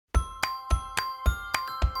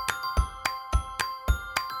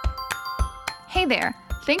Hey there.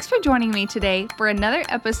 Thanks for joining me today for another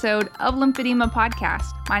episode of Lymphedema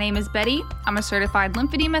Podcast. My name is Betty. I'm a certified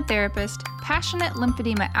lymphedema therapist, passionate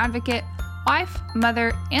lymphedema advocate, wife,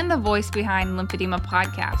 mother, and the voice behind Lymphedema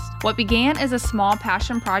Podcast. What began as a small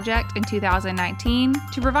passion project in 2019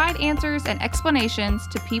 to provide answers and explanations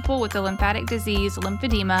to people with the lymphatic disease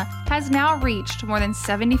lymphedema has now reached more than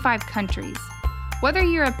 75 countries. Whether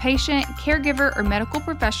you're a patient, caregiver, or medical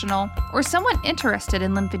professional, or someone interested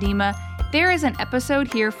in lymphedema, there is an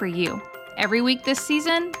episode here for you. Every week this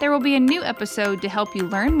season, there will be a new episode to help you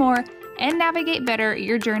learn more and navigate better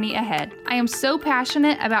your journey ahead. I am so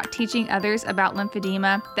passionate about teaching others about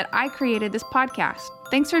lymphedema that I created this podcast.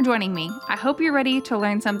 Thanks for joining me. I hope you're ready to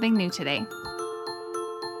learn something new today.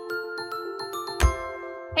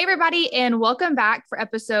 Hey everybody, and welcome back for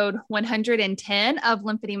episode 110 of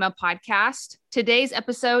Lymphedema Podcast. Today's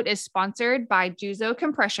episode is sponsored by Juzo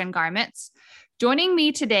Compression Garments. Joining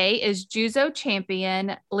me today is Juzo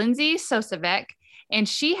champion Lindsay Sosavec, and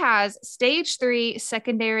she has stage 3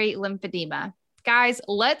 secondary lymphedema. Guys,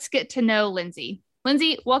 let's get to know Lindsay.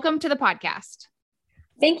 Lindsay, welcome to the podcast.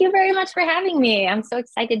 Thank you very much for having me. I'm so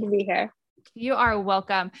excited to be here. You are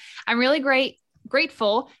welcome. I'm really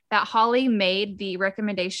grateful that Holly made the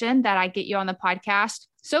recommendation that I get you on the podcast.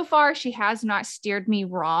 So far, she has not steered me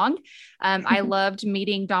wrong. I loved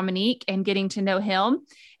meeting Dominique and getting to know him.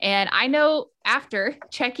 And I know after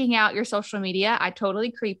checking out your social media, I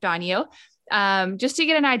totally creeped on you just to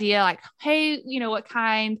get an idea like, hey, what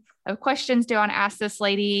kind of questions do I want to ask this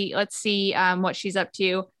lady? Let's see what she's up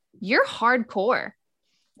to. You're hardcore.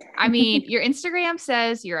 I mean, your Instagram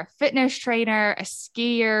says you're a fitness trainer, a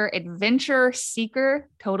skier, adventure seeker,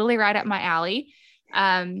 totally right up my alley.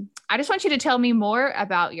 I just want you to tell me more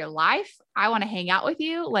about your life. I want to hang out with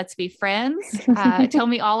you. Let's be friends. Tell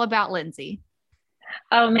me all about Lindsay.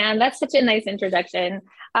 Oh man, that's such a nice introduction.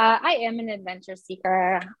 I am an adventure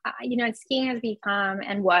seeker. Skiing has become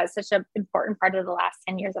and was such an important part of the last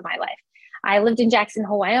 10 years of my life. I lived in Jackson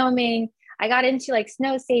Hole, Wyoming. I got into like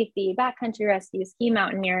snow safety, backcountry rescue, ski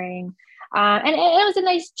mountaineering. And it was a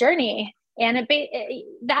nice journey. And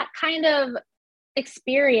that kind of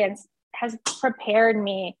experience has prepared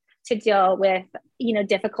me to deal with,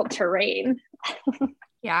 difficult terrain.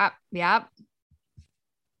 Yep.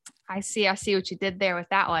 I see what you did there with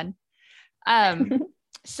that one.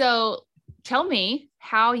 So tell me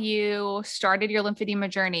how you started your lymphedema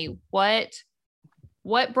journey. What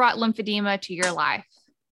brought lymphedema to your life?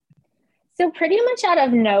 So pretty much out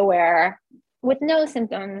of nowhere, with no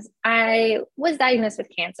symptoms, I was diagnosed with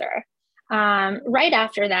cancer. Right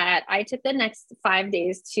after that, I took the next 5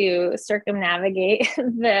 days to circumnavigate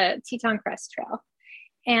the Teton Crest Trail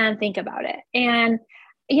and think about it. And,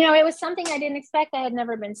 it was something I didn't expect. I had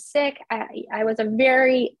never been sick. I was a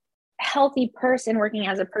very healthy person working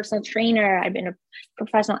as a personal trainer. I'd been a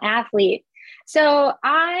professional athlete. So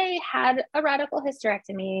I had a radical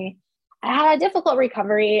hysterectomy. I had a difficult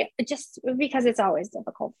recovery just because it's always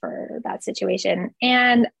difficult for that situation.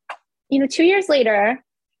 And, 2 years later,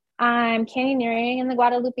 I'm canyoneering in the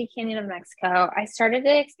Guadalupe Canyon of Mexico. I started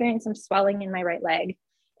to experience some swelling in my right leg.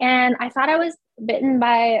 And I thought I was bitten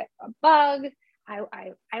by a bug.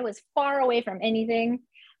 I was far away from anything.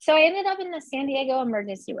 So I ended up in the San Diego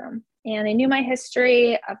emergency room. And I knew my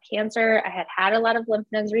history of cancer. I had had a lot of lymph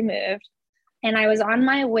nodes removed. And I was on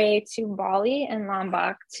my way to Bali and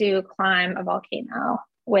Lombok to climb a volcano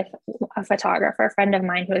with a photographer, a friend of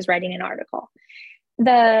mine who was writing an article.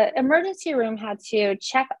 The emergency room had to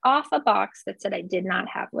check off a box that said I did not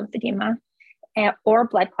have lymphedema or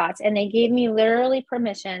blood clots. And they gave me literally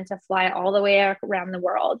permission to fly all the way around the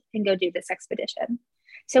world and go do this expedition.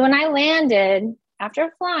 So when I landed,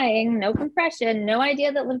 after flying, no compression, no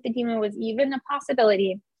idea that lymphedema was even a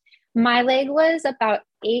possibility, my leg was about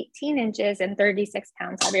 18 inches and 36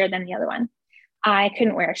 pounds heavier than the other one. I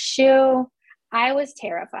couldn't wear a shoe. I was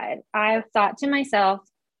terrified. I thought to myself,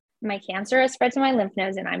 my cancer has spread to my lymph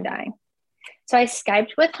nodes and I'm dying. So I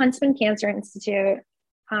Skyped with Huntsman Cancer Institute,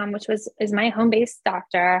 which is my home-based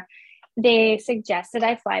doctor. They suggested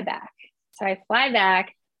I fly back. So I fly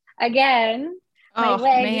back again. My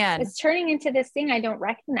leg is turning into this thing I don't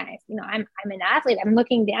recognize. I'm an athlete. I'm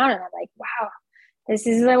looking down and I'm like, wow, this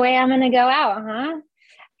is the way I'm going to go out, huh?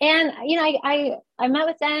 And, I met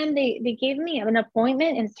with them. They gave me an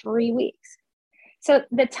appointment in 3 weeks. So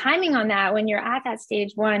the timing on that, when you're at that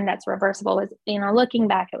stage 1, that's reversible, was, looking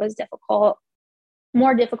back, it was difficult,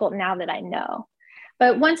 more difficult now that I know.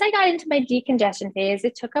 But once I got into my decongestion phase,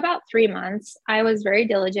 it took about 3 months. I was very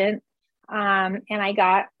diligent. And I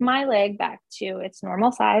got my leg back to its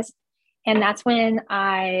normal size. And that's when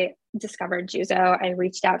I discovered Juzo. I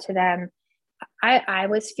reached out to them. I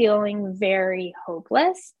was feeling very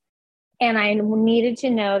hopeless, and I needed to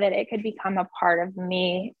know that it could become a part of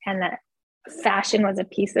me and that fashion was a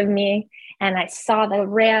piece of me. And I saw the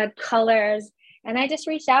red colors and I just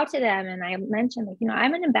reached out to them and I mentioned, like,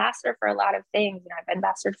 I'm an ambassador for a lot of things. I've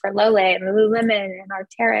ambassador for Lolé and Lululemon and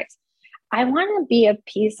Arc'teryx. I want to be a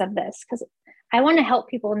piece of this because I want to help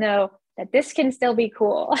people know that this can still be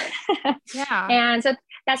cool. Yeah. And so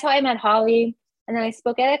that's how I met Holly. And then I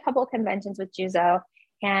spoke at a couple of conventions with Juzo,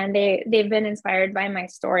 and they've been inspired by my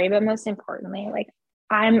story. But most importantly, like,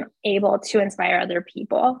 I'm able to inspire other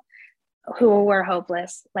people who were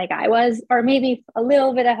hopeless like I was, or maybe a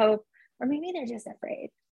little bit of hope, or maybe they're just afraid.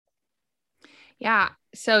 Yeah.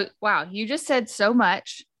 So, wow, you just said so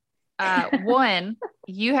much. One,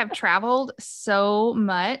 you have traveled so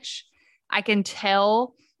much. I can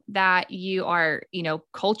tell that you are,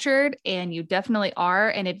 cultured, and you definitely are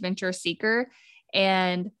an adventure seeker.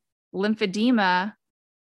 And lymphedema,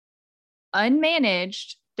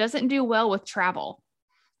 unmanaged, doesn't do well with travel,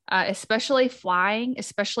 especially flying,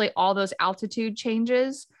 especially all those altitude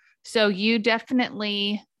changes. So you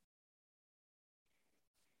definitely,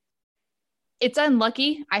 it's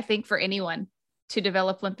unlucky, I think, for anyone to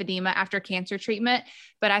develop lymphedema after cancer treatment.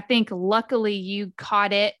 But I think luckily you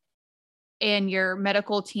caught it and your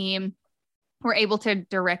medical team were able to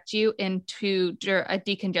direct you into a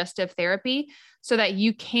decongestive therapy so that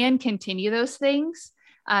you can continue those things.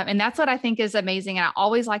 And that's what I think is amazing. And I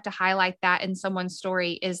always like to highlight that in someone's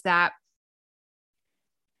story, is that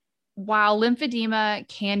while lymphedema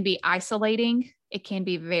can be isolating, it can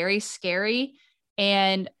be very scary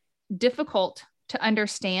and difficult to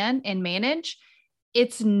understand and manage.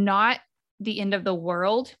 It's not the end of the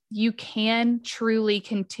world. You can truly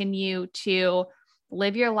continue to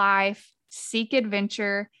live your life, seek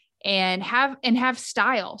adventure, and have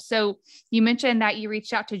style. So you mentioned that you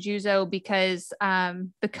reached out to Juzo because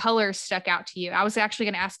the colors stuck out to you. I was actually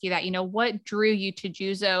going to ask you that, what drew you to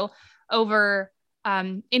Juzo over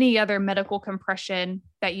any other medical compression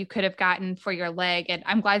that you could have gotten for your leg? And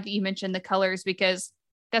I'm glad that you mentioned the colors, because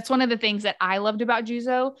that's one of the things that I loved about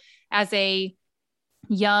Juzo as a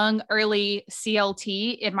young, early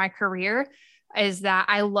CLT in my career, is that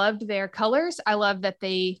I loved their colors. I love that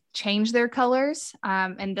they change their colors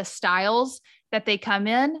and the styles that they come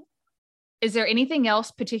in. Is there anything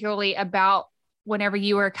else particularly about whenever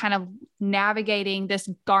you were kind of navigating this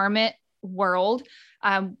garment world?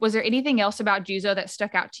 Was there anything else about Juzo that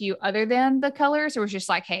stuck out to you other than the colors, or was just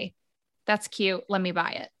like, hey, that's cute, let me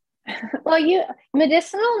buy it? Well,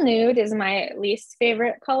 medicinal nude is my least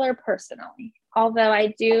favorite color personally, although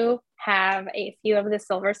I do have a few of the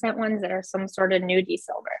silver scent ones that are some sort of nudie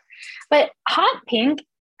silver. But hot pink,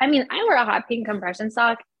 I wear a hot pink compression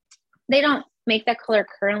sock. They don't make that color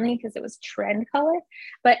currently because it was trend color,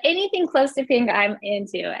 but anything close to pink I'm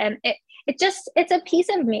into. And it's a piece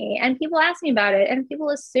of me, and people ask me about it and people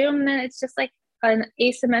assume that it's just like an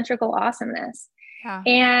asymmetrical awesomeness.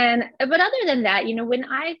 Yeah. But other than that, when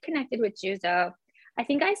I connected with Juzo, I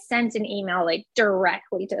think I sent an email like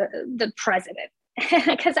directly to the president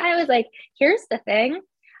because I was like, here's the thing.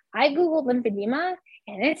 I Googled lymphedema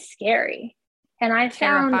and it's scary. And I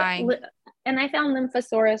found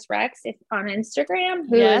Lymphosaurus Rex on Instagram,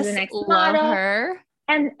 who is the next model. Her.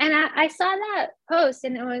 And I saw that post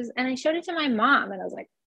and I showed it to my mom and I was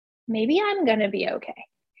like, maybe I'm going to be okay.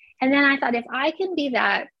 And then I thought, if I can be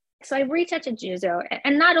that. So I reached out to Juzo,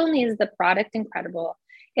 and not only is the product incredible,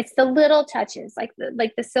 it's the little touches, like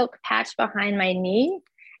the silk patch behind my knee.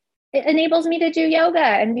 It enables me to do yoga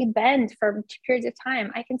and be bent for periods of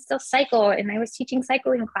time. I can still cycle, and I was teaching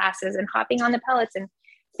cycling classes and hopping on the pellets and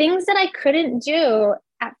things that I couldn't do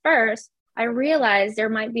at first. I realized there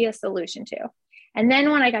might be a solution to. And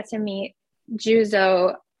then when I got to meet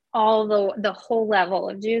Juzo, all the whole level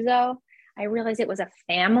of Juzo, I realized it was a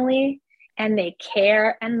family. And they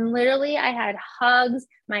care. And literally I had hugs.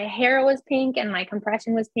 My hair was pink and my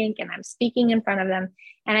compression was pink, and I'm speaking in front of them.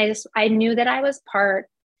 And I knew that I was part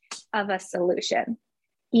of a solution.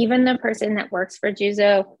 Even the person that works for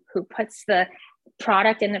Juzo, who puts the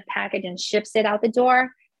product in the package and ships it out the door,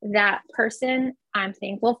 that person I'm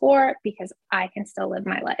thankful for, because I can still live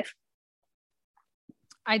my life.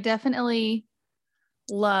 I definitely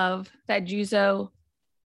love that Juzo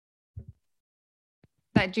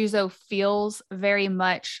feels very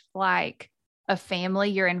much like a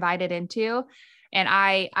family you're invited into. And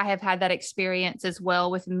I have had that experience as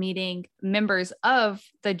well with meeting members of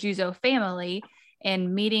the Juzo family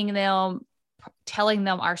and meeting them, telling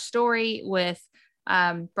them our story with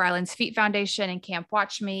Bryland's Feet Foundation and Camp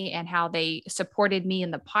Watch Me, and how they supported me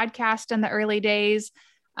in the podcast in the early days.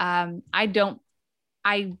 I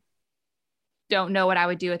don't know what I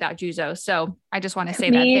would do without Juzo. So I just want to say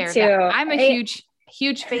that Me there, too. that I'm a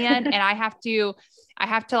huge fan, and I have to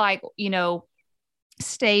like,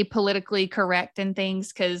 stay politically correct and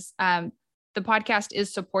things. Cause, the podcast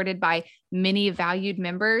is supported by many valued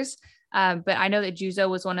members. But I know that Juzo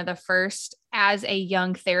was one of the first as a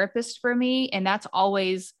young therapist for me. And that's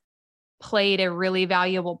always played a really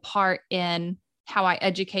valuable part in how I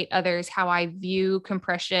educate others, how I view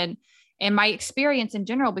compression and my experience in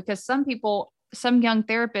general, because some young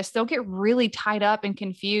therapists, they'll get really tied up and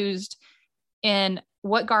confused in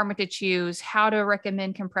what garment to choose, how to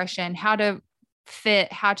recommend compression, how to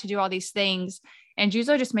fit, how to do all these things. And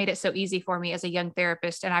Juzo just made it so easy for me as a young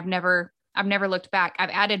therapist. And I've never looked back.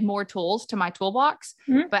 I've added more tools to my toolbox,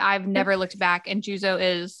 but I've never looked back. And Juzo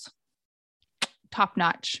is top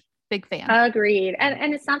notch. Big fan. Agreed.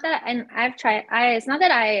 And it's not that, and it's not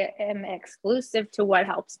that I am exclusive to what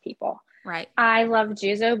helps people. Right. I love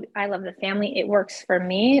Juzo. I love the family. It works for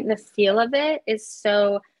me. The feel of it is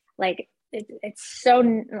so like, it's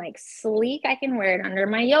so like sleek. I can wear it under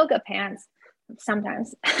my yoga pants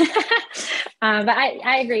sometimes. But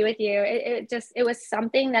I agree with you. It was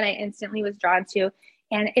something that I instantly was drawn to.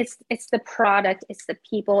 And it's the product, it's the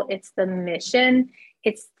people, it's the mission,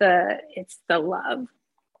 it's the love.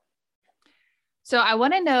 So I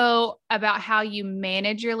want to know about how you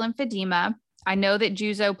manage your lymphedema. I know that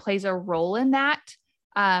Juzo plays a role in that.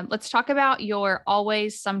 Let's talk about your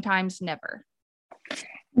always, sometimes, never.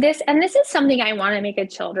 This is something I want to make a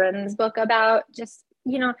children's book about. Just,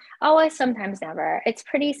 always, sometimes, never. It's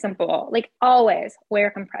pretty simple. Like, always wear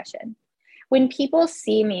compression. When people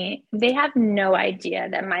see me, they have no idea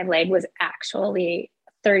that my leg was actually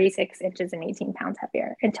 36 inches and 18 pounds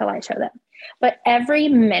heavier until I show them. But every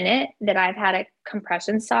minute that I've had a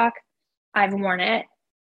compression sock, I've worn it.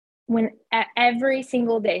 Every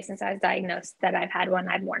single day since I was diagnosed that I've had one,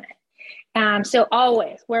 I've worn it. So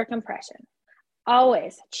always wear compression.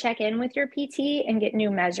 Always check in with your PT and get new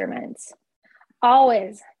measurements.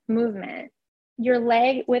 Always movement. Your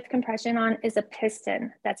leg with compression on is a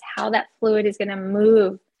piston. That's how that fluid is going to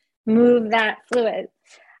move that fluid.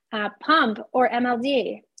 Pump or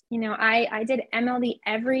MLD. I did MLD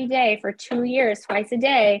every day for 2 years, twice a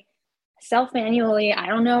day, self-manually. I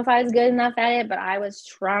don't know if I was good enough at it, but I was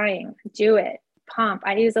trying to do it. Pump.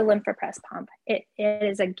 I use a LymphaPress pump. It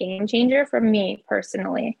is a game changer for me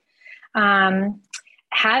personally.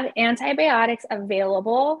 Have antibiotics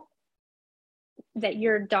available that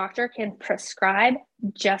your doctor can prescribe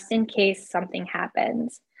just in case something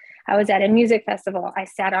happens. I was at a music festival. I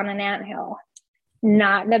sat on an anthill.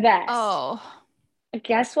 Not the best. Oh.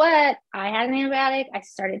 Guess what? I had an antibiotic. I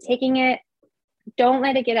started taking it. Don't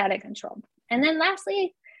let it get out of control. And then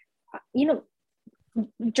lastly,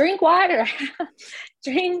 drink water.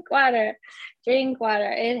 Drink water.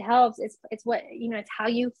 It helps. It's what, it's how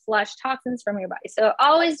you flush toxins from your body. So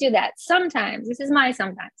always do that. Sometimes, this is my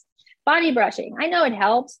sometimes. Body brushing. I know it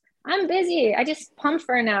helps. I'm busy. I just pumped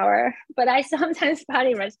for an hour, but I sometimes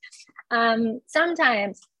body brush.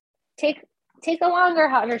 Sometimes take a longer,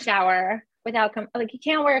 hotter shower without, you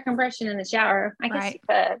can't wear a compression in the shower. I guess you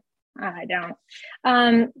could. I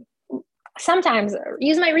don't. Sometimes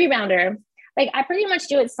use my rebounder. Like, I pretty much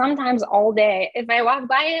do it sometimes all day. If I walk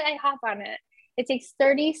by it, I hop on it. It takes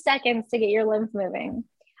 30 seconds to get your lymph moving.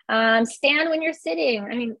 Stand when you're sitting.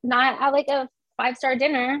 I mean, not at like a 5-star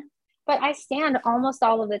dinner, but I stand almost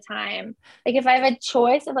all of the time. Like, if I have a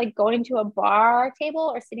choice of like going to a bar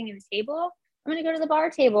table or sitting at a table, I'm going to go to the bar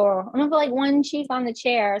table. I'm going to put like one cheek on the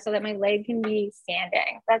chair so that my leg can be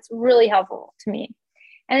standing. That's really helpful to me.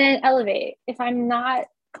 And then elevate. If I'm not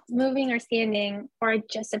moving or standing, or I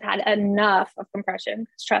just have had enough of compression,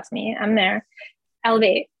 trust me, I'm there.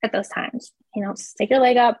 Elevate at those times. Stick your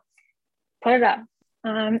leg up, put it up.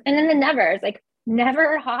 And then the nevers, like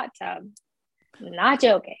never hot tub. Not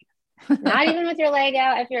joking. Not even with your leg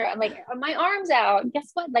out. If you're like, my arm's out, guess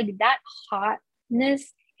what? Like, that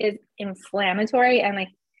hotness is inflammatory, and like,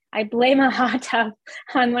 I blame a hot tub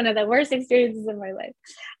on one of the worst experiences of my life.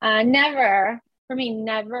 Never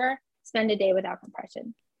spend a day without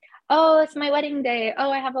compression. Oh, it's my wedding day. Oh,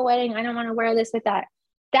 I have a wedding. I don't want to wear this with that.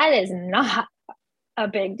 That is not a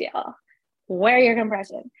big deal. Wear your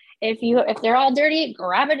compression. If they're all dirty,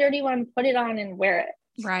 grab a dirty one, put it on, and wear it.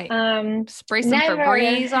 Right. Spray some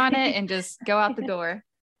Febreze on it and just go out the door.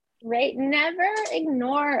 Right. Never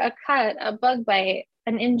ignore a cut, a bug bite,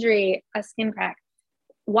 an injury, a skin crack.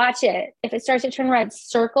 Watch it. If it starts to turn red,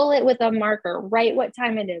 circle it with a marker. Write what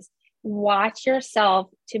time it is. Watch yourself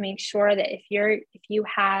to make sure that if you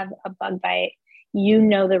have a bug bite,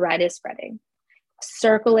 the red is spreading.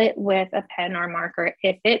 Circle it with a pen or marker.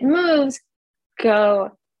 If it moves,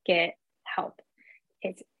 go get help.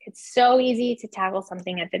 It's so easy to tackle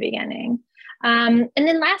something at the beginning. And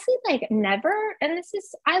then lastly, like never, and this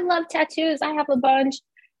is, I love tattoos. I have a bunch,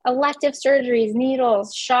 elective surgeries,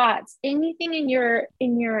 needles, shots, anything in your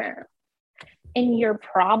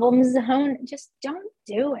problem zone, just don't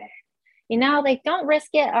do it. You know, like don't risk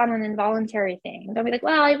it on an involuntary thing. Don't be like,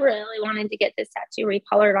 well, I really wanted to get this tattoo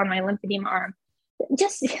recolored on my lymphedema arm.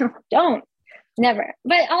 Just don't. Never.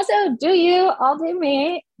 But also do you, I'll do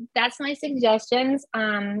me. That's my suggestions.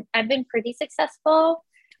 I've been pretty successful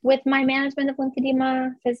with my management of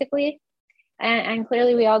lymphedema physically. And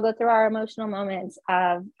clearly we all go through our emotional moments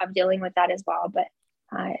of dealing with that as well. But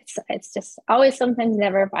it's just always sometimes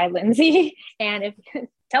never by Lindsay. And if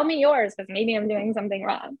tell me yours, because maybe I'm doing something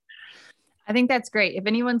wrong. I think that's great. If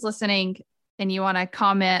anyone's listening and you want to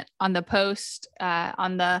comment on the post,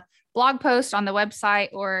 on the blog post on the website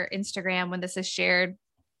or Instagram when this is shared,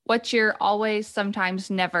 what's your always, sometimes,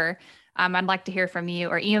 never? I'd like to hear from you,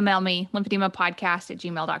 or email me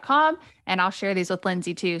lymphedemapodcast@gmail.com, and I'll share these with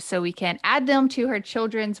Lindsay too, so we can add them to her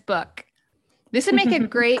children's book. This would make a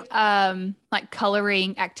great like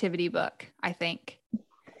coloring activity book, I think.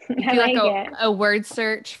 I like a word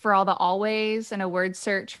search for all the always and a word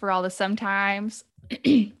search for all the sometimes.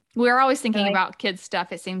 We're always thinking about kids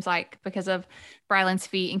stuff, it seems like, because of Brylan's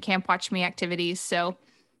feet and Camp Watch Me activities. So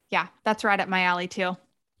yeah, that's right up my alley too.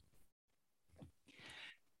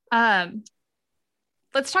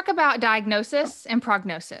 Let's talk about diagnosis and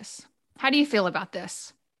prognosis. How do you feel about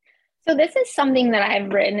this? So this is something that I've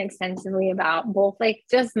written extensively about, both like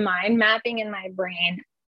just mind mapping in my brain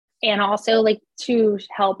and also like to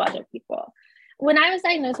help other people. When I was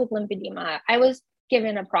diagnosed with lymphedema, I was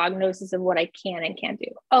given a prognosis of what I can and can't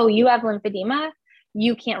do. Oh, you have lymphedema,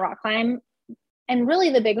 you can't rock climb. And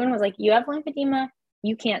really the big one was like, you have lymphedema,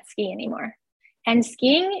 you can't ski anymore. And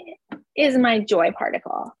skiing is my joy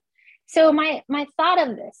particle. So my thought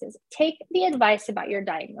of this is take the advice about your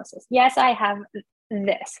diagnosis. Yes, I have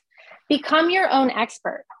this. Become your own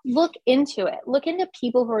expert. Look into it. Look into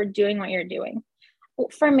people who are doing what you're doing.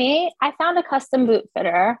 For me, I found a custom boot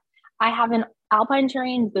fitter. I have an Alpine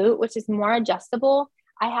Terrain boot, which is more adjustable.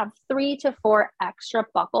 I have 3 to 4 extra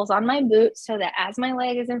buckles on my boot so that as my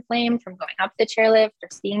leg is inflamed from going up the chairlift or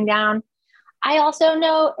skiing down, I also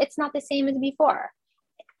know it's not the same as before.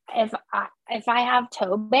 If I have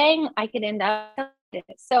toe bang, I could end up.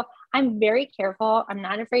 So I'm very careful. I'm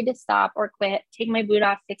not afraid to stop or quit, take my boot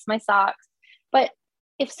off, fix my socks. But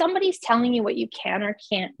if somebody's telling you what you can or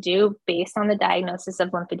can't do based on the diagnosis of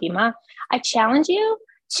lymphedema, I challenge you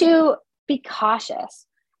to be cautious.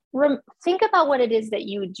 Think about what it is that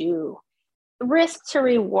you do. Risk to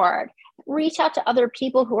reward. Reach out to other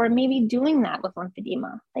people who are maybe doing that with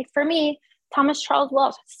lymphedema. Like for me, Thomas Charles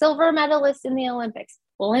Welch, silver medalist in the Olympics,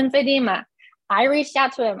 lymphedema. I reached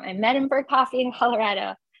out to him. I met him for coffee in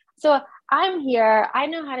Colorado. So I'm here. I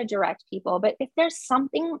know how to direct people, but if there's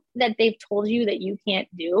something that they've told you that you can't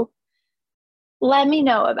do, let me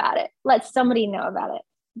know about it. Let somebody know about it,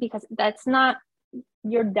 because that's not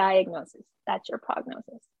your diagnosis. That's your prognosis.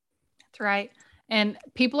 That's right. And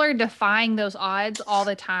people are defying those odds all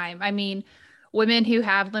the time. I mean, women who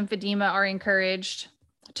have lymphedema are encouraged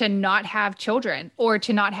to not have children or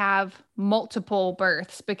to not have multiple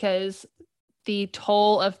births because the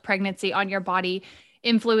toll of pregnancy on your body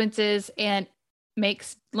influences and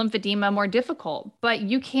makes lymphedema more difficult. But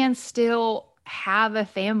you can still have a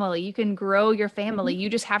family. You can grow your family. You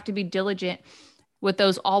just have to be diligent with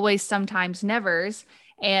those always, sometimes, nevers,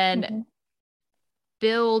 and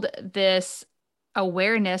build this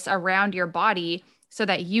awareness around your body so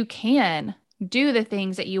that you can do the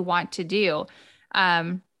things that you want to do.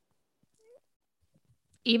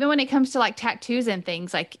 Even when it comes to like tattoos and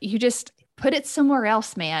things, like you just put it somewhere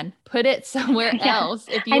else, man. Put it somewhere else.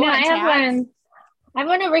 If you want tats. I have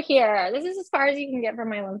one over here. This is as far as you can get from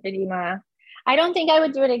my lymphedema. I don't think I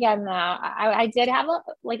would do it again though. I did have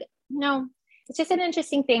it's just an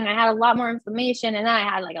interesting thing. I had a lot more inflammation and then I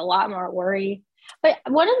had like a lot more worry. But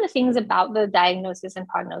one of the things about the diagnosis and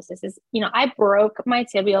prognosis is, I broke my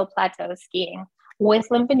tibial plateau skiing with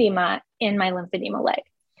lymphedema in my lymphedema leg.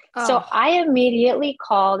 Oh. So I immediately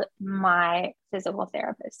called my physical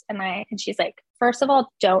therapist and she's like, first of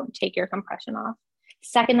all, don't take your compression off.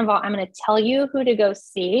 Second of all, I'm going to tell you who to go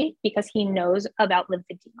see because he knows about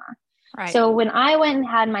lymphedema. Right. So when I went and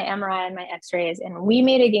had my MRI and my x-rays and we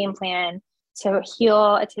made a game plan to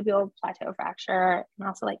heal a tibial plateau fracture and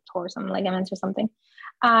also like tore some ligaments or something.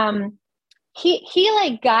 He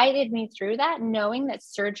like guided me through that, knowing that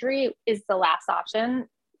surgery is the last option,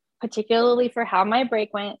 particularly for how my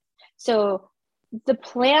break went. So the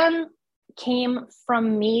plan came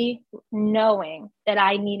from me knowing that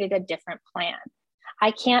I needed a different plan.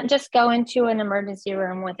 I can't just go into an emergency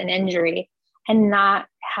room with an injury and not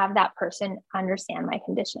have that person understand my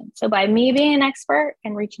condition. So by me being an expert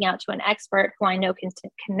and reaching out to an expert who I know can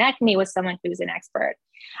connect me with someone who's an expert,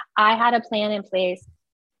 I had a plan in place.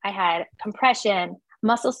 I had compression,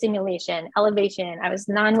 muscle stimulation, elevation. I was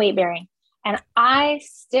non-weight bearing, and I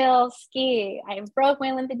still ski. I broke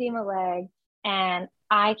my lymphedema leg and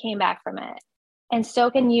I came back from it. And so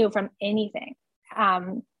can you from anything.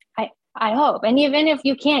 I hope. And even if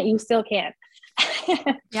you can't, you still can.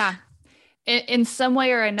 Yeah. In some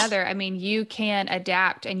way or another, I mean, you can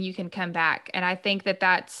adapt and you can come back. And I think that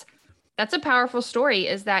that's a powerful story,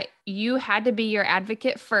 is that you had to be your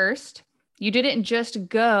advocate first. You didn't just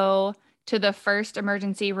go to the first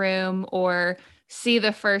emergency room or see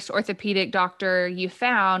the first orthopedic doctor you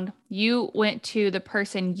found. You went to the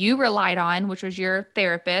person you relied on, which was your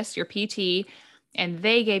therapist, your PT, and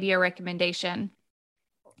they gave you a recommendation.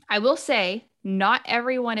 I will say, not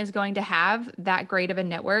everyone is going to have that great of a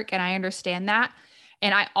network, and I understand that.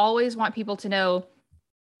 And I always want people to know,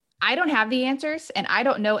 I don't have the answers, and I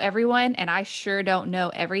don't know everyone, and I sure don't know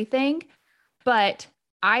everything, but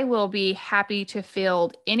I will be happy to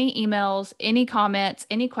field any emails, any comments,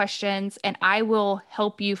 any questions, and I will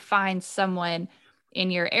help you find someone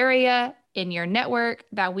in your area, in your network,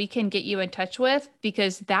 that we can get you in touch with,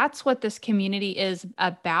 because that's what this community is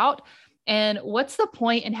about. And what's the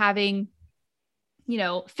point in having,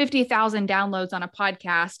 50,000 downloads on a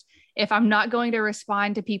podcast if I'm not going to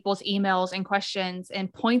respond to people's emails and questions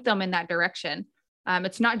and point them in that direction?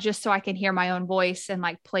 It's not just so I can hear my own voice and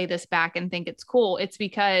like play this back and think it's cool. It's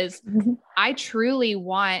because I truly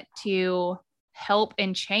want to help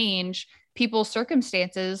and change people's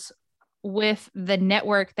circumstances with the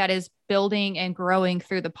network that is building and growing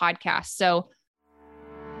through the podcast. So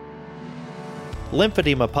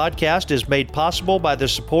Lymphedema Podcast is made possible by the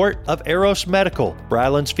support of Eros Medical,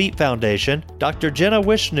 Bryland's Feet Foundation, Dr. Jenna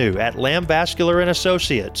Wishnu at Lamb Vascular &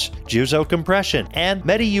 Associates, Juzo Compression, and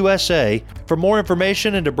MediUSA. For more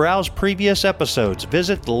information and to browse previous episodes,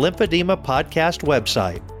 visit the Lymphedema Podcast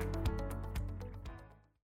website.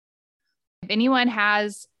 If anyone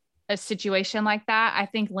has a situation like that, I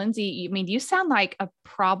think Lindsay, you sound like a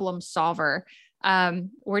problem solver.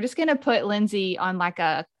 We're just going to put Lindsay on like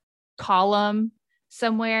a column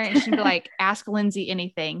somewhere, and she'd be like, ask Lindsay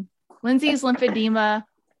anything. Lindsay's lymphedema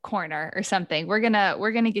corner or something. We're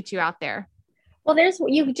gonna get you out there. Well,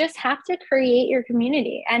 you just have to create your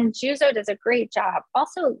community, and Juzo does a great job.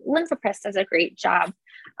 Also, LymphoPress does a great job.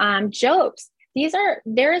 Jobs.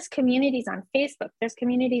 There's communities on Facebook. There's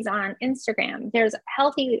communities on Instagram. There's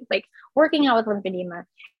healthy, like working out with lymphedema.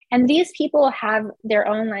 And these people have their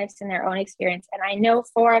own lives and their own experience. And I know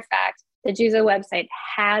for a fact the Juzo website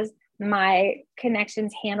has my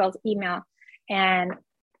connections handled email. And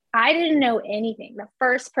I didn't know anything. The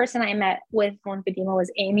first person I met with lymphedema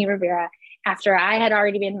was Amy Rivera, after I had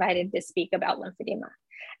already been invited to speak about lymphedema.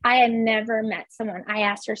 I had never met someone. I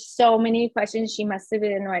asked her so many questions. She must have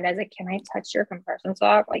been annoyed. I was like, can I touch your compression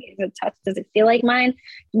sock? Like, does it feel like mine?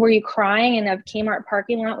 Were you crying in a Kmart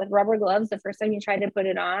parking lot with rubber gloves the first time you tried to put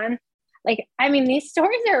it on? Like, these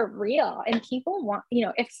stories are real, and people want,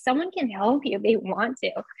 if someone can help you, they want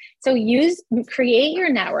to. So create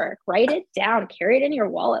your network, write it down, carry it in your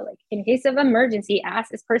wallet. Like, in case of emergency,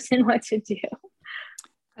 ask this person what to do.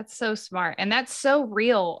 That's so smart. And that's so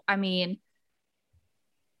real.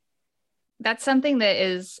 That's something that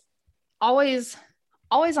is always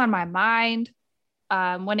on my mind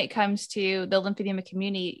when it comes to the lymphedema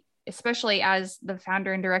community, especially as the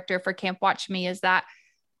founder and director for Camp Watch Me, is that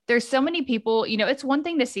there's so many people. It's one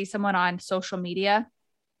thing to see someone on social media.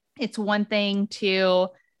 It's one thing to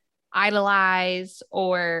idolize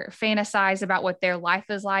or fantasize about what their life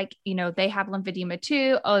is like. They have lymphedema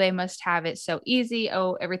too. Oh, they must have it so easy.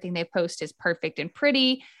 Oh, everything they post is perfect and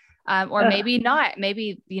pretty. Or maybe not.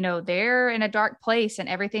 Maybe, they're in a dark place and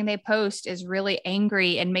everything they post is really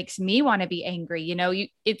angry and makes me want to be angry.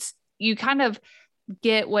 You kind of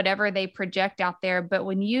get whatever they project out there. But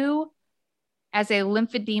when you, as a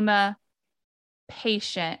lymphedema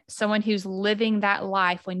patient, someone who's living that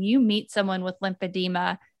life, when you meet someone with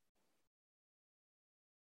lymphedema,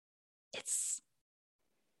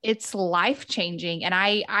 it's life-changing. And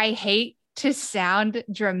I hate to sound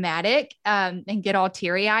dramatic and get all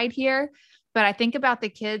teary-eyed here, but I think about the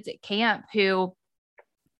kids at camp who,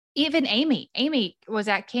 even Amy was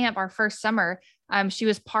at camp our first summer. She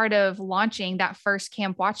was part of launching that first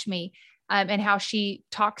Camp Watch Me, and how she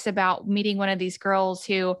talks about meeting one of these girls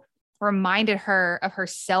who reminded her of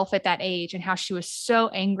herself at that age and how she was so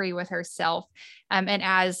angry with herself. And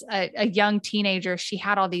as a young teenager, she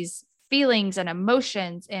had all these feelings and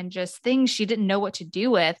emotions and just things she didn't know what to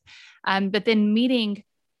do with. But then meeting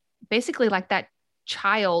basically like that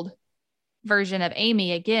child version of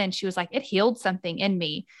Amy again, she was like, it healed something in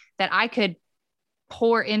me that I could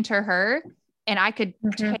pour into her, and I could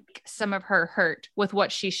take some of her hurt with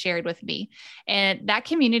what she shared with me. And that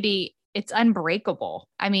community, it's unbreakable.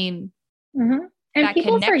 I mean, and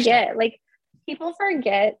people forget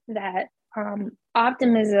that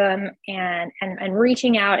optimism and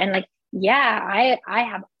reaching out and like, yeah, I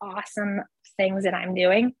have awesome things that I'm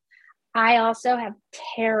doing. I also have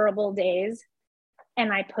terrible days,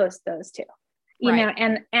 and I post those too, you know,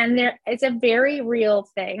 and there, it's a very real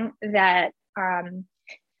thing that,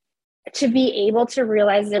 to be able to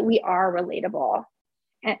realize that we are relatable,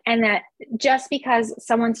 and that just because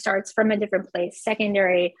someone starts from a different place,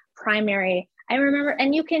 secondary, primary, I remember,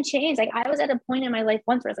 and you can change. Like I was at a point in my life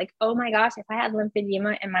once where it's like, oh my gosh, if I had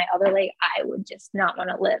lymphedema in my other leg, I would just not want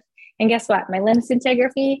to live. And guess what? My lymph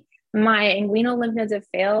scintigraphy, my inguinal lymph nodes have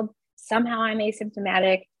failed. Somehow I'm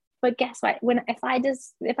asymptomatic. But guess what?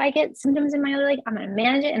 If I get symptoms in my leg, I'm going to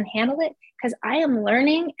manage it and handle it because I am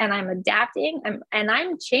learning and I'm adapting and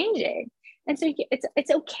I'm changing. And so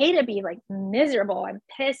it's okay to be like miserable and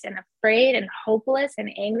pissed and afraid and hopeless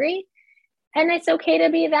and angry. And it's okay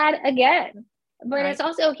to be that again. But it's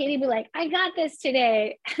also okay to be like, I got this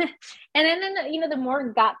today. And then, you know, the more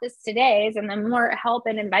got this today's and the more help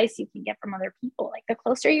and advice you can get from other people, like the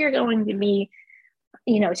closer you're going to be,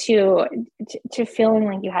 you know, to feeling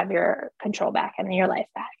like you have your control back and your life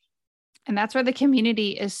back. And that's where the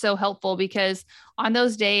community is so helpful, because on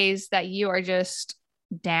those days that you are just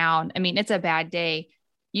down, I mean, it's a bad day,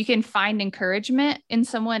 you can find encouragement in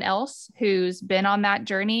someone else who's been on that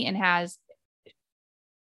journey and has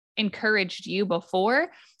encouraged you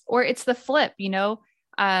before, or it's the flip, you know.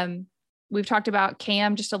 We've talked about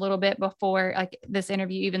Cam just a little bit before, like this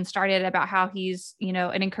interview even started, about how he's, you know,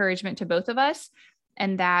 an encouragement to both of us,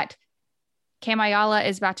 and that Cam Ayala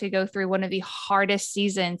is about to go through one of the hardest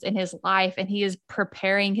seasons in his life. And he is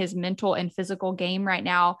preparing his mental and physical game right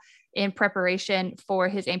now in preparation for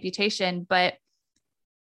his amputation. But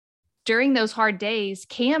during those hard days,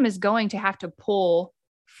 Cam is going to have to pull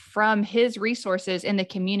from his resources in the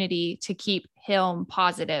community to keep him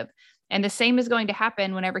positive. And the same is going to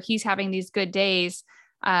happen whenever he's having these good days.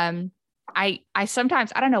 I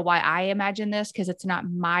sometimes, I don't know why I imagine this, because it's not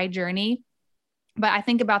my journey, but I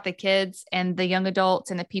think about the kids and the young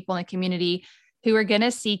adults and the people in the community who are going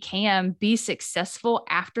to see Cam be successful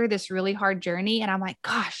after this really hard journey. And I'm like,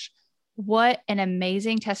 gosh, what an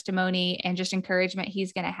amazing testimony and just encouragement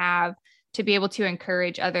he's going to have to be able to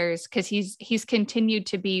encourage others, because he's continued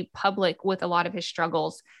to be public with a lot of his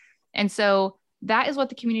struggles. And so that is what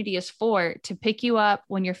the community is for, to pick you up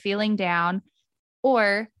when you're feeling down,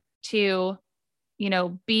 or to, you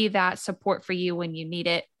know, be that support for you when you need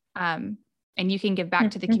it. And you can give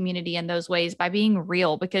back to the community in those ways by being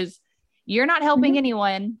real, because you're not helping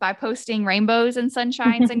anyone by posting rainbows and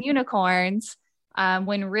sunshines and unicorns,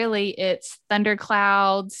 when really it's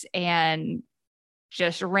thunderclouds and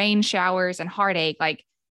just rain showers and heartache. Like,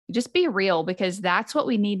 just be real, because that's what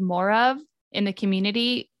we need more of in the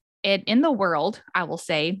community and in the world, I will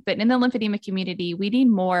say. But in the lymphedema community, we need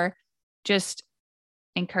more just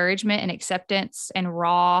encouragement and acceptance and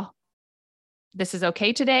raw, this is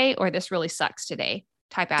okay today, or this really sucks today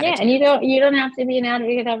type attitude. Yeah, and you don't have to be an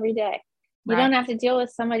advocate every day. You don't have to deal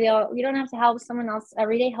with somebody else. You don't have to help someone else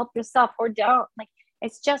every day. Help yourself, or don't. Like,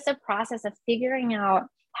 it's just a process of figuring out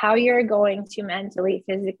how you're going to mentally,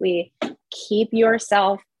 physically keep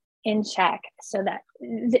yourself in check, so that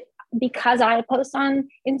because I post on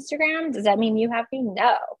Instagram, does that mean you have to?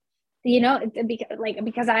 No. You know,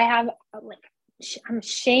 because I have I'm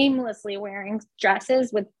shamelessly wearing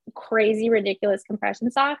dresses with crazy, ridiculous compression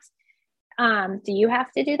socks. Do you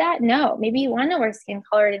have to do that? No. Maybe you want to wear skin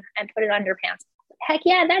colored and put it on your pants. Heck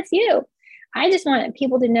yeah, that's you. I just want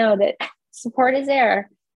people to know that support is there.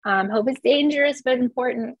 Hope is dangerous, but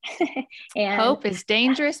important. And hope is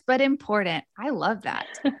dangerous, but important. I love that.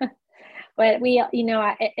 But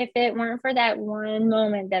if it weren't for that one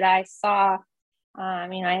moment that I saw,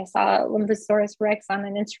 I saw Lymphosaurus Rex on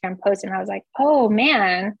an Instagram post, and I was like, oh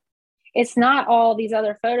man, it's not all these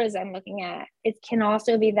other photos I'm looking at. It can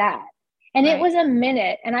also be that. And It was a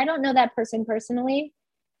minute, and I don't know that person personally.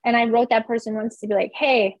 And I wrote that person once to be like,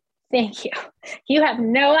 hey, thank you. You have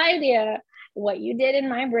no idea what you did in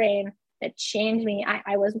my brain that changed me.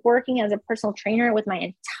 I was working as a personal trainer with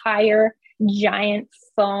my entire giant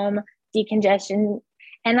foam decongestion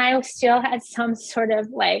And I still had some sort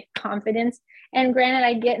of like confidence. And granted,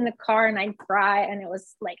 I get in the car and I cry, and it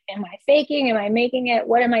was like, am I faking? Am I making it?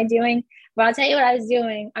 What am I doing? But I'll tell you what I was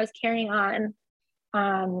doing. I was carrying on,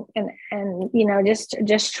 and you know,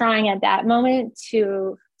 just trying at that moment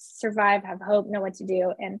to survive, have hope, know what to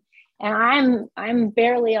do. And I'm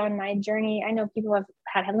barely on my journey. I know people have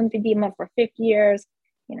had lymphedema for 50 years.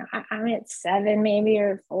 You know, I'm at 7 maybe,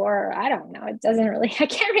 or 4. I don't know. It doesn't really, I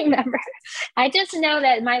can't remember. I just know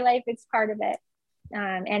that my life is part of it.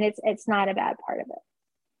 And it's not a bad part of it.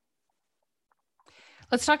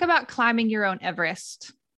 Let's talk about climbing your own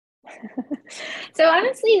Everest. So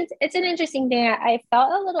honestly, it's an interesting thing. I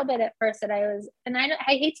felt a little bit at first that I was, and I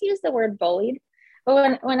hate to use the word bullied,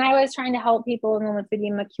 but when I was trying to help people in the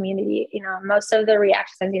lymphedema community, you know, most of the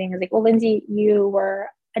reactions I was getting was like, well, Lindsay, you were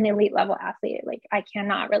an elite level athlete. Like, I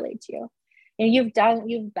cannot relate to you. You know,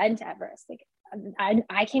 you've been to Everest. Like,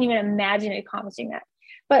 I can't even imagine accomplishing that.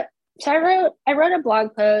 But so I wrote a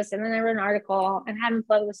blog post, and then I wrote an article, and haven't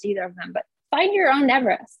published either of them, but find your own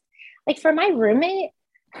Everest. Like, for my roommate,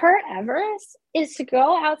 her Everest is to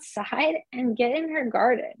go outside and get in her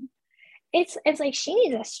garden. It's like she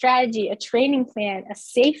needs a strategy, a training plan, a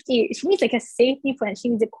safety. She needs like a safety plan. She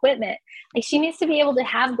needs equipment. Like, she needs to be able to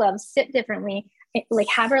have gloves, sit differently, like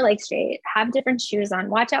have her legs straight, have different shoes on,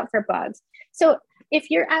 watch out for bugs. So if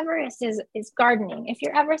your Everest is gardening, if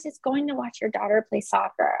your Everest is going to watch your daughter play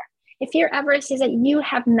soccer, if your Everest is that you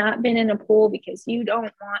have not been in a pool because you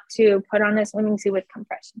don't want to put on a swimming suit with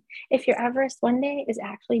compression, if your Everest one day is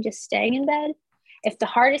actually just staying in bed, if the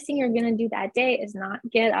hardest thing you're going to do that day is not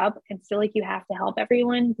get up and feel like you have to help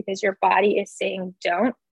everyone because your body is saying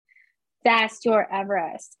don't, that's your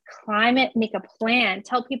Everest. Climb it, make a plan,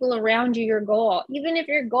 tell people around you your goal. Even if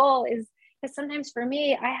your goal is, because sometimes for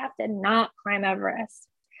me, I have to not climb Everest.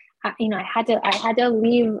 You know, I had to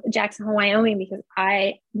leave Jackson Hole, Wyoming, because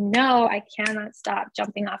I know I cannot stop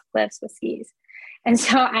jumping off cliffs with skis. And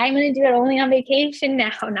so I'm going to do it only on vacation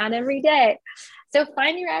now, not every day. So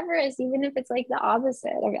find your Everest, even if it's like the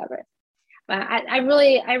opposite of Everest. But I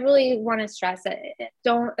really want to stress that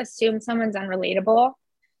don't assume someone's unrelatable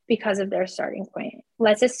because of their starting point.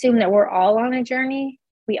 Let's assume that we're all on a journey.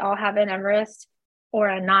 We all have an Everest or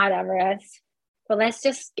a not Everest. But let's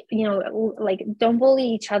just, you know, like, don't bully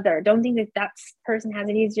each other. Don't think that person has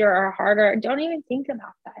it easier or harder. Don't even think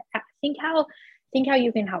about that. Think how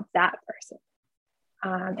you can help that person.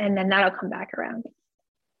 And then that'll come back around.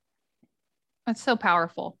 That's so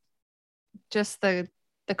powerful. Just the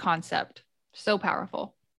concept. So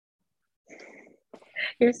powerful.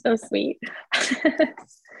 You're so sweet.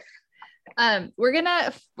 We're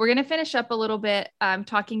gonna finish up a little bit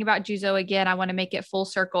talking about Juzo again. I want to make it full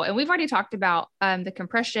circle, and we've already talked about the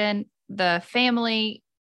compression, the family.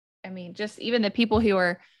 I mean, just even the people who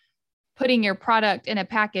are putting your product in a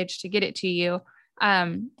package to get it to you.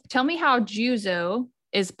 Tell me how Juzo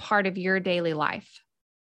is part of your daily life.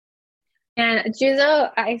 And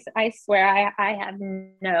Juzo, I swear I have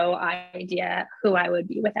no idea who I would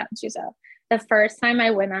be without Juzo. The first time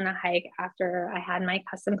I went on a hike after I had my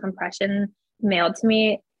custom compression mailed to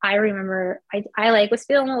me, I remember I like was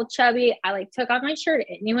feeling a little chubby. I like took off my shirt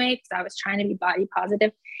anyway because I was trying to be body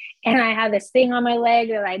positive. And I had this thing on my leg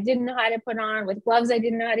that I didn't know how to put on with gloves I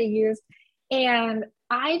didn't know how to use. And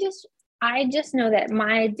I just know that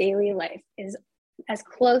my daily life is as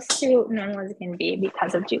close to normal as it can be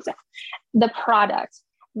because of Juzo. The product,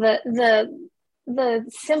 the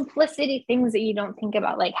simplicity things that you don't think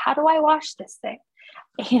about, like, how do I wash this thing?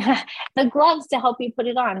 Yeah, the gloves to help you put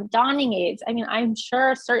it on, donning aids. I mean, I'm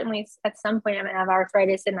sure certainly at some point I'm gonna have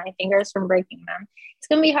arthritis in my fingers from breaking them. It's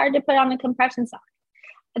gonna be hard to put on a compression sock.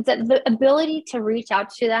 The ability to reach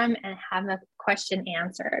out to them and have a question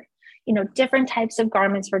answered, you know, different types of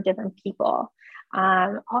garments for different people.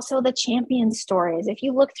 Also the champion stories. If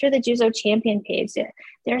you look through the Juzo champion page,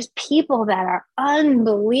 there's people that are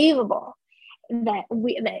unbelievable that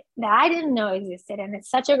I didn't know existed. And it's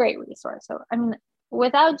such a great resource. So, I mean,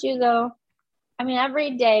 without Juzo, I mean,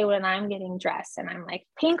 every day when I'm getting dressed and I'm like,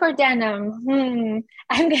 pink or denim,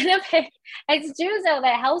 I'm going to pick, it's Juzo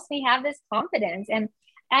that helps me have this confidence. And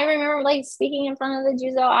I remember like speaking in front of the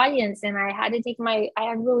Juzo audience, and I had to take I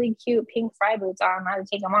had really cute pink fry boots on. I had to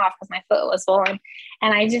take them off because my foot was swollen.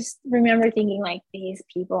 And I just remember thinking, like, these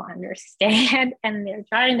people understand and they're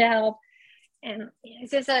trying to help. And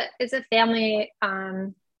it's a family.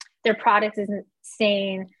 Their product is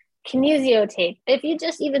insane. Kinesio tape. If you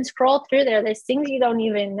just even scroll through there's things you don't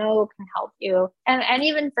even know can help you. And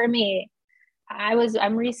even for me,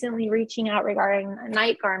 I'm recently reaching out regarding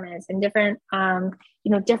night garments and different,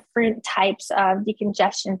 different types of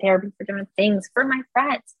decongestion therapy for different things for my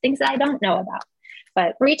friends, things that I don't know about.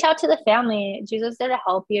 But reach out to the family. Juzo's there to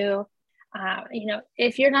help you.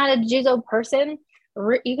 If you're not a Juzo person,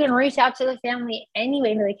 you can reach out to the family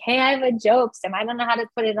anyway and be like, hey, I have a joke and I don't know how to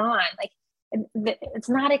put it on. Like, it's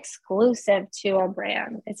not exclusive to a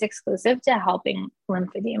brand. It's exclusive to helping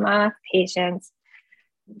lymphedema patients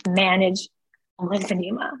manage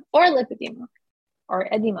lymphedema or lipedema or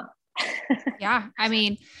edema. Yeah. I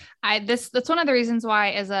mean, that's one of the reasons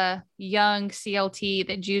why as a young CLT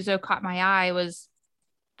that Juzo caught my eye was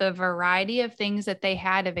the variety of things that they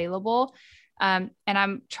had available. And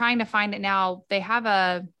I'm trying to find it now. They have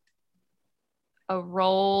a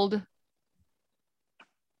rolled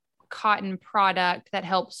cotton product that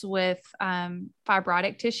helps with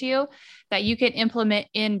fibrotic tissue that you can implement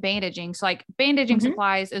in bandaging. So like bandaging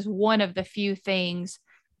supplies is one of the few things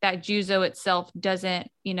that Juzo itself doesn't,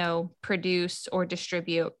 produce or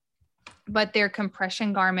distribute, but their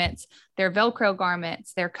compression garments, their Velcro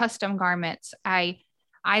garments, their custom garments. I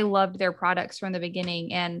loved their products from the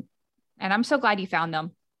beginning, and I'm so glad you found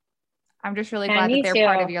them. I'm just really glad that they're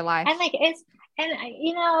part of your life. And it's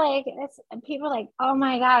people like, oh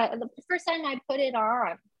my God, the first time I put it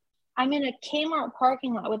on, I'm in a Kmart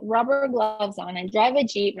parking lot with rubber gloves on. I drive a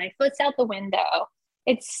Jeep, my foot's out the window.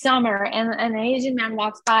 It's summer, and an Asian man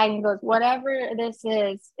walks by and he goes, whatever this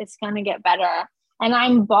is, it's going to get better. And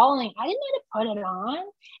I'm bawling. I didn't know to put it on.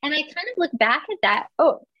 And I kind of look back at that.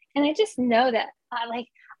 And I just know that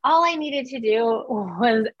all I needed to do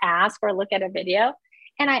was ask or look at a video.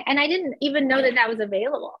 And I didn't even know that was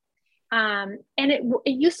available. And it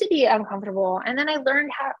used to be uncomfortable. And then I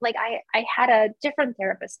learned how, I had a different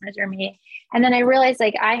therapist measure me. And then I realized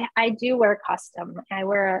I do wear custom. I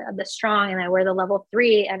wear the strong and I wear the level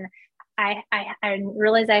 3. And I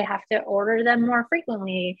realized I have to order them more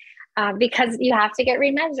frequently because you have to get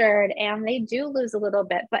remeasured and they do lose a little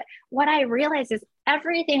bit. But what I realized is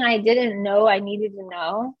everything I didn't know I needed to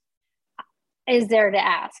know is there to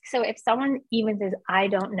ask. So if someone even says, I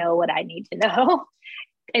don't know what I need to know,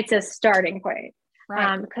 it's a starting point.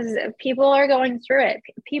 Right. Because people are going through it.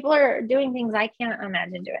 People are doing things I can't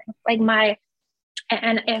imagine doing.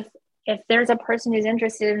 And if there's a person who's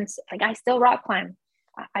interested in, I still rock climb.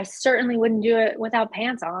 I certainly wouldn't do it without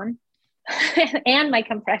pants on and my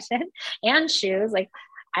compression and shoes.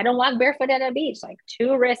 I don't walk barefoot at a beach,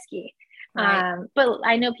 too risky. Right. But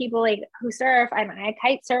I know people who surf, and I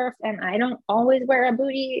kite surf, and I don't always wear a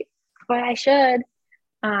bootie, but I should.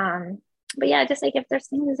 But yeah, just if there's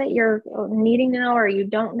things that you're needing to know, or you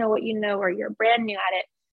don't know what you know, or you're brand new at it,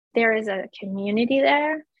 there is a community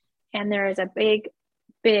there, and there is a big,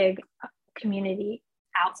 big community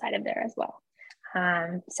outside of there as well.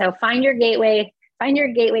 So find your gateway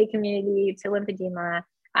community to lymphedema.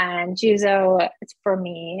 And Juzo, for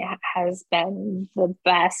me, has been the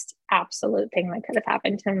best absolute thing that could have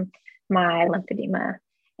happened to my lymphedema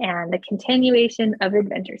and the continuation of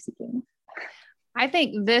adventure seeking. I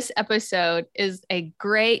think this episode is a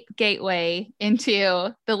great gateway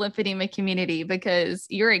into the lymphedema community because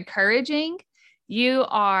you're encouraging,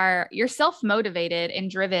 you're self-motivated and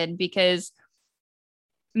driven, because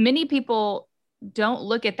many people don't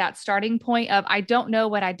look at that starting point of, I don't know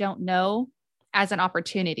what I don't know, as an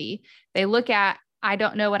opportunity. They look at, I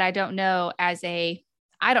don't know what I don't know, as I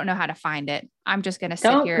don't know how to find it. I'm just going to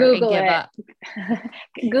sit here and give up.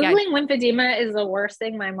 Googling lymphedema is the worst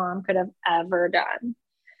thing my mom could have ever done.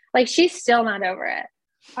 She's still not over it.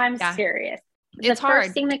 I'm serious. It's the hard.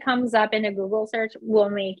 First thing that comes up in a Google search will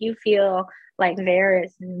make you feel like there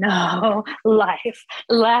is no life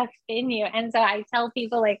left in you. And so I tell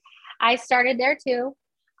people, I started there too.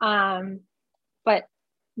 But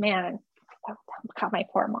man, got my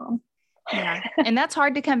poor mom. Yeah. And that's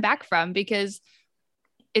hard to come back from, because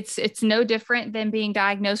it's no different than being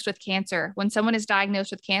diagnosed with cancer. When someone is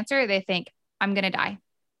diagnosed with cancer, they think, I'm going to die.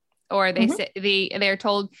 Or they're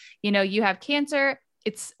told, you have cancer.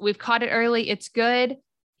 We've caught it early. It's good.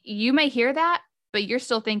 You may hear that, but you're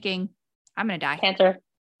still thinking, I'm going to die. Cancer.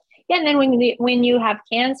 Yeah. And then when you have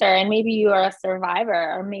cancer, and maybe you are a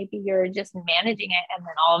survivor, or maybe you're just managing it, and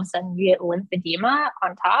then all of a sudden you get lymphedema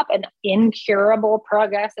on top, an incurable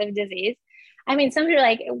progressive disease. I mean, some people are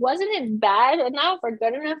like, wasn't it bad enough or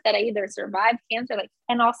good enough that I either survived cancer?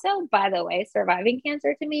 And also, by the way, surviving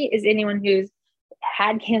cancer to me is anyone who's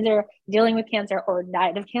had cancer, dealing with cancer, or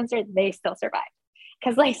died of cancer, they still survive.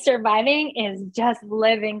 Because surviving is just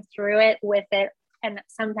living through it with it. And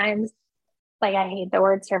sometimes, I hate the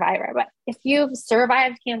word survivor, but if you've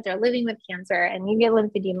survived cancer, living with cancer, and you get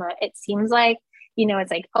lymphedema, it seems like,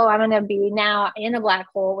 it's oh, I'm going to be now in a black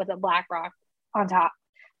hole with a black rock on top.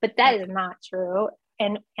 But that is not true.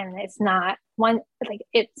 And it's not one,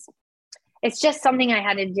 it's just something I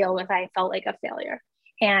had to deal with. I felt like a failure.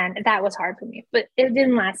 And that was hard for me, but it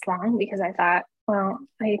didn't last long because I thought, well,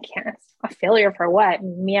 I can't, a failure for what?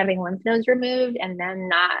 Me having lymph nodes removed and then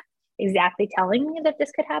not exactly telling me that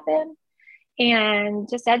this could happen. And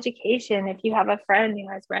just education. If you have a friend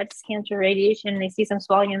who has breast cancer radiation and they see some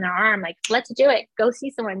swelling in their arm, like, let's do it. Go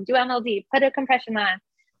see someone, do MLD, put a compression on.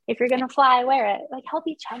 If you're going to fly, wear it. Like, help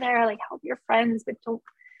each other, like help your friends, but don't,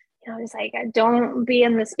 just like, don't be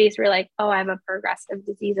in the space where like, oh, I have a progressive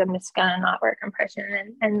disease, I'm just going to not wear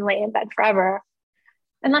compression and lay in bed forever.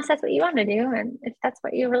 Unless that's what you want to do. And if that's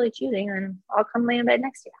what you're really choosing, then I'll come lay in bed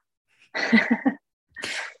next to you.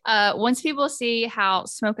 Once people see how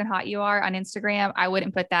smoking hot you are on Instagram, I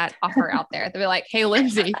wouldn't put that offer out there. They'll be like, hey,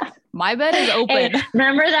 Lindsay, my bed is open. Hey,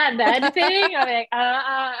 remember that bed thing? I'm like,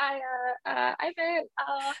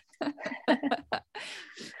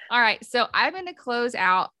 All right. So I'm going to close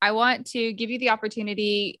out. I want to give you the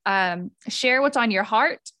opportunity, share what's on your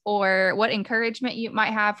heart or what encouragement you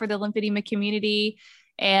might have for the lymphedema community.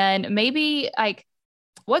 And maybe like,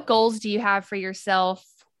 what goals do you have for yourself?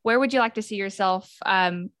 Where would you like to see yourself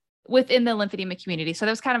within the lymphedema community? So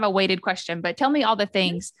that was kind of a weighted question, but tell me all the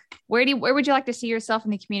things. Where would you like to see yourself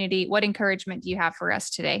in the community? What encouragement do you have for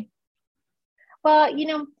us today? Well,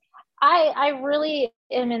 I really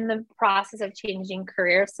am in the process of changing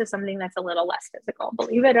careers to something that's a little less physical,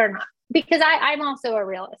 believe it or not, because I'm also a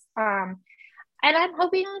realist. And I'm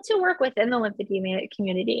hoping to work within the lymphedema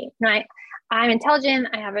community. I'm intelligent.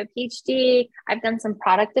 I have a PhD. I've done some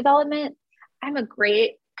product development. I'm a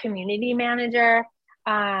great community manager.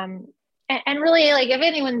 And really, like, if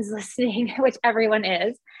anyone's listening, which everyone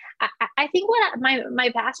is, I think what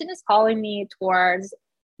my passion is calling me towards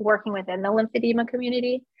working within the lymphedema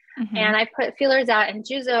community. Mm-hmm. And I put feelers out, and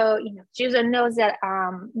Juzo knows that,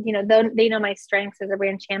 they know my strengths as a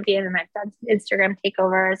brand champion, and I've done Instagram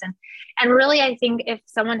takeovers. And really, I think if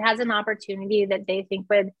someone has an opportunity that they think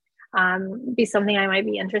would be something I might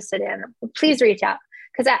be interested in, please reach out,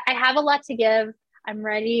 because I have a lot to give. I'm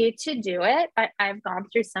ready to do it. I've gone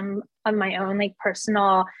through some of my own like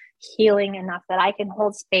personal healing enough that I can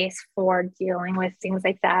hold space for dealing with things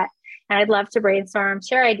like that. And I'd love to brainstorm,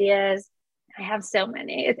 share ideas. I have so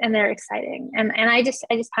many, and they're exciting. And I just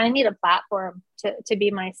kind of need a platform to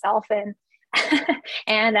be myself in.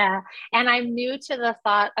 and I'm new to the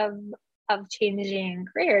thought of changing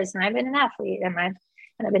careers. And I've been an athlete, and I've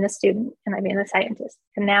been a student, and I've been a scientist.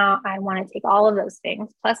 And now I want to take all of those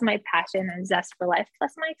things, plus my passion and zest for life,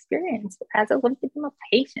 plus my experience as a lymphedema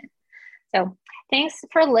patient. So thanks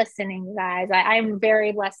for listening, you guys. I'm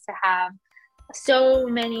very blessed to have so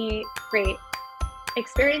many great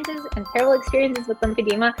experiences and terrible experiences with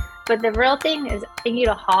lymphedema. But the real thing is, thank you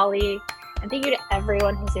to Holly, and thank you to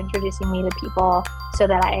everyone who's introducing me to people so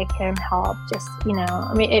that I can help. Just,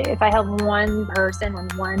 if I help one person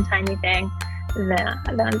with one tiny thing, then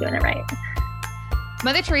I'm doing it right.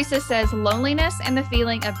 Mother Teresa says loneliness and the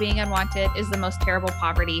feeling of being unwanted is the most terrible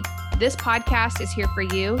poverty. This podcast is here for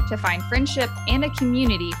you to find friendship and a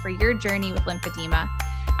community for your journey with lymphedema.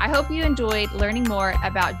 I hope you enjoyed learning more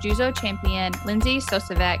about Juzo champion Lindsay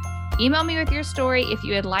Sosovec. Email me with your story if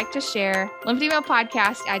you would like to share,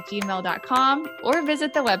 lymphedemapodcast@gmail.com, or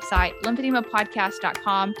visit the website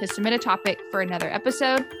lymphedemapodcast.com to submit a topic for another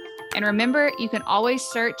episode. And remember, you can always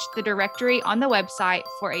search the directory on the website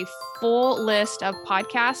for a full list of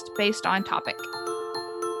podcasts based on topic.